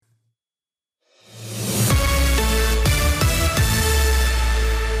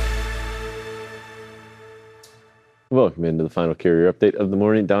Welcome into the final carrier update of the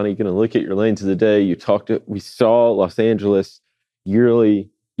morning. Donny, going to look at your lanes of the day. We saw Los Angeles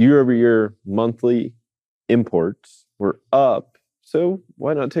year-over-year monthly imports were up. So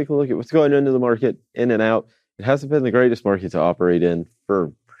why not take a look at what's going into the market, in and out? It hasn't been the greatest market to operate in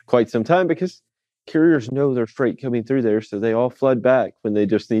for quite some time because carriers know there's freight coming through there, so they all flood back when they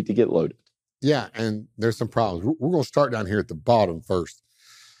just need to get loaded. Yeah, and there's some problems. We're going to start down here at the bottom first.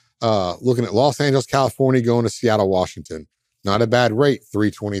 Looking at Los Angeles, California, going to Seattle, Washington. Not a bad rate,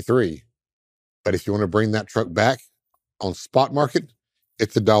 $3.23. But if you want to bring that truck back on spot market,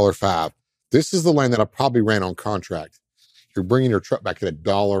 it's $1.05. This is the lane that I probably ran on contract. You're bringing your truck back at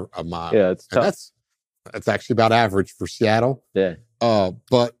 $1 a mile. Yeah, it's tough. That's actually about average for Seattle. Yeah.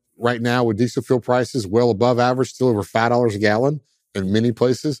 But right now with diesel fuel prices well above average, still over $5 a gallon in many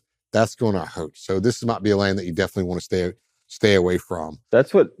places, that's going to hurt. So this might be a lane that you definitely want to stay away from.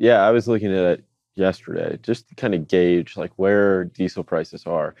 That's what, I was looking at it yesterday just to kind of gauge like where diesel prices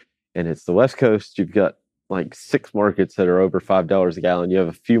are. And it's the West Coast. You've got like 6 markets that are over $5 a gallon. You have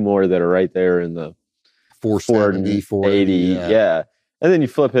a few more that are right there in the 470, 480. Yeah. And then you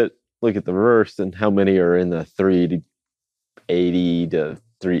flip it, look at the reverse and how many are in the 380 to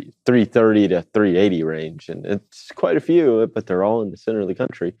 330 to 380 range. And it's quite a few, but they're all in the center of the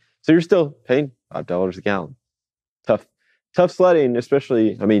country. So you're still paying $5 a gallon. Tough sledding,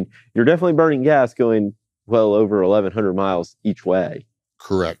 especially, I mean, you're definitely burning gas going well over 1,100 miles each way.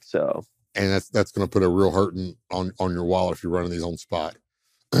 Correct. So, and that's going to put a real hurting on your wallet if you're running these on spot.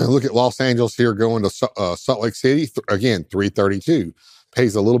 Look at Los Angeles here going to Salt Lake City. Again, $3.32.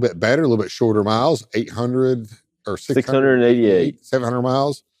 Pays a little bit better, a little bit shorter miles, 800 or 688, 700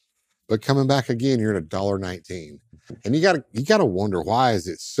 miles. But coming back again, you're at $1.19. And you gotta wonder, why is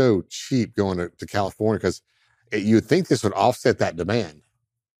it so cheap going to California? Because you would think this would offset that demand.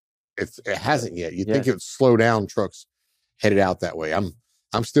 It hasn't yet. You'd think it would slow down trucks headed out that way. I'm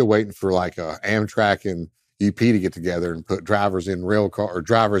still waiting for like Amtrak and UP to get together and put drivers in rail car or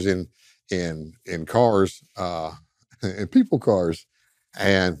drivers in cars, in people cars,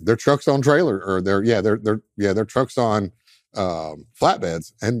 and their trucks on trailer or their trucks on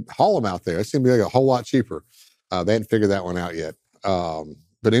flatbeds and haul them out there. It's gonna be like a whole lot cheaper. They hadn't figured that one out yet.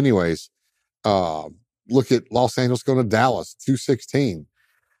 But anyways, look at Los Angeles going to Dallas, $2.16.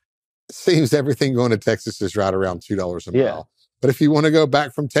 Seems everything going to Texas is right around $2 a mile. But if you want to go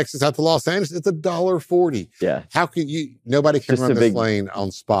back from Texas out to Los Angeles, it's $1.40. Yeah. How can nobody can run this lane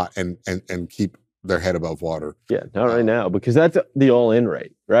on spot and keep their head above water. Yeah, not right now, because that's the all-in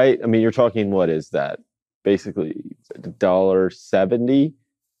rate, right? I mean, you're talking, what is that? Basically $1.70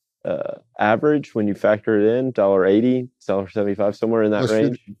 average when you factor it in, $1.80, $1.75, somewhere in that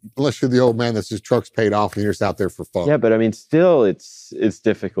range. Unless you're the old man that's his truck's paid off and you're just out there for fun. Yeah, but I mean, still, it's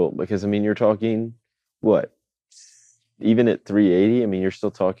difficult because, I mean, you're talking, what? Even at 380, I mean, you're still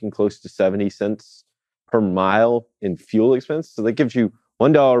talking close to 70 cents per mile in fuel expense. So that gives you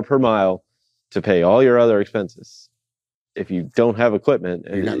 $1 per mile to pay all your other expenses. If you don't have equipment,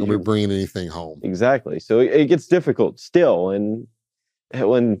 you're not going to be bringing anything home. Exactly. So it gets difficult still. And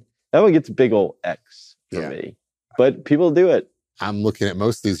when that one gets a big old X for me, but people do it. I'm looking at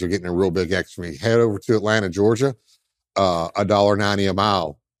most of these are getting a real big X for me. Head over to Atlanta, Georgia, $1.90 a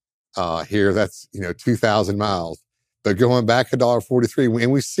mile. Here, that's 2,000 miles. But going back $1.43,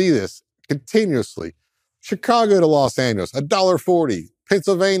 and we see this continuously. Chicago to Los Angeles, $1.40.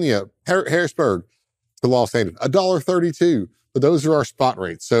 Pennsylvania, Harrisburg to Los Angeles, $1.32. But those are our spot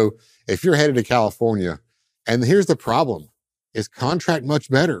rates. So if you're headed to California, and here's the problem, is contract much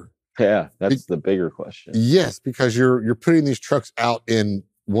better? Yeah, that's the bigger question. Yes, because you're putting these trucks out in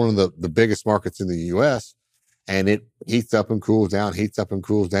one of the biggest markets in the U.S., and it heats up and cools down,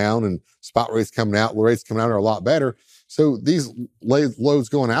 and spot rates coming out, rates coming out are a lot better. So these loads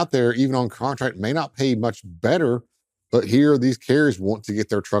going out there, even on contract, may not pay much better, but here these carriers want to get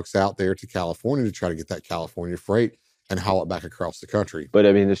their trucks out there to California to try to get that California freight and haul it back across the country. But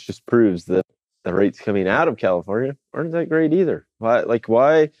I mean, this just proves that the rates coming out of California aren't that great either.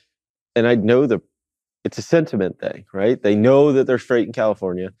 Why? And I know it's a sentiment thing, right? They know that there's freight in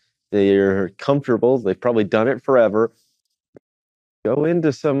California. They're comfortable. They've probably done it forever. Go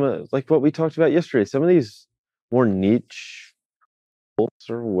into some, like what we talked about yesterday, some of these more niche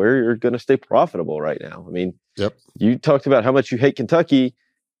are where you're going to stay profitable right now. I mean, you talked about how much you hate Kentucky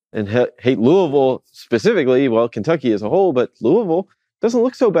and hate Louisville specifically. Well, Kentucky as a whole, but Louisville doesn't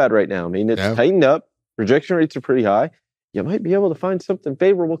look so bad right now. I mean, it's tightened up. Rejection rates are pretty high. You might be able to find something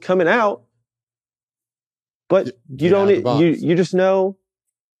favorable coming out, but you don't. You just know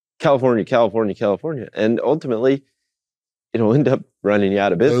California, and ultimately, it'll end up running you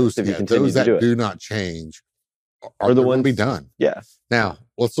out of business if you continue to do it. Those that do not change are the ones be done. Yeah. Now,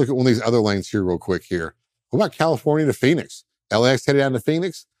 let's look at one of these other lanes here real quick here. What about California to Phoenix? LAX headed down to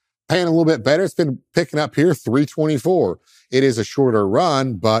Phoenix, paying a little bit better. It's been picking up here, 324. It is a shorter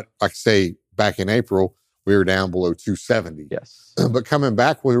run, but like I say, back in April, we were down below 270. Yes. But coming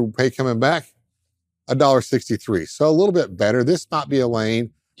back, what we pay coming back? $1.63. So a little bit better. This might be a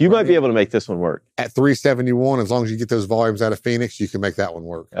lane. You might be able to make this one work. At 371, as long as you get those volumes out of Phoenix, you can make that one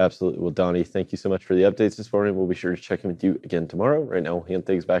work. Absolutely. Well, Donnie, thank you so much for the updates this morning. We'll be sure to check in with you again tomorrow. Right now, we'll hand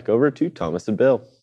things back over to Thomas and Bill.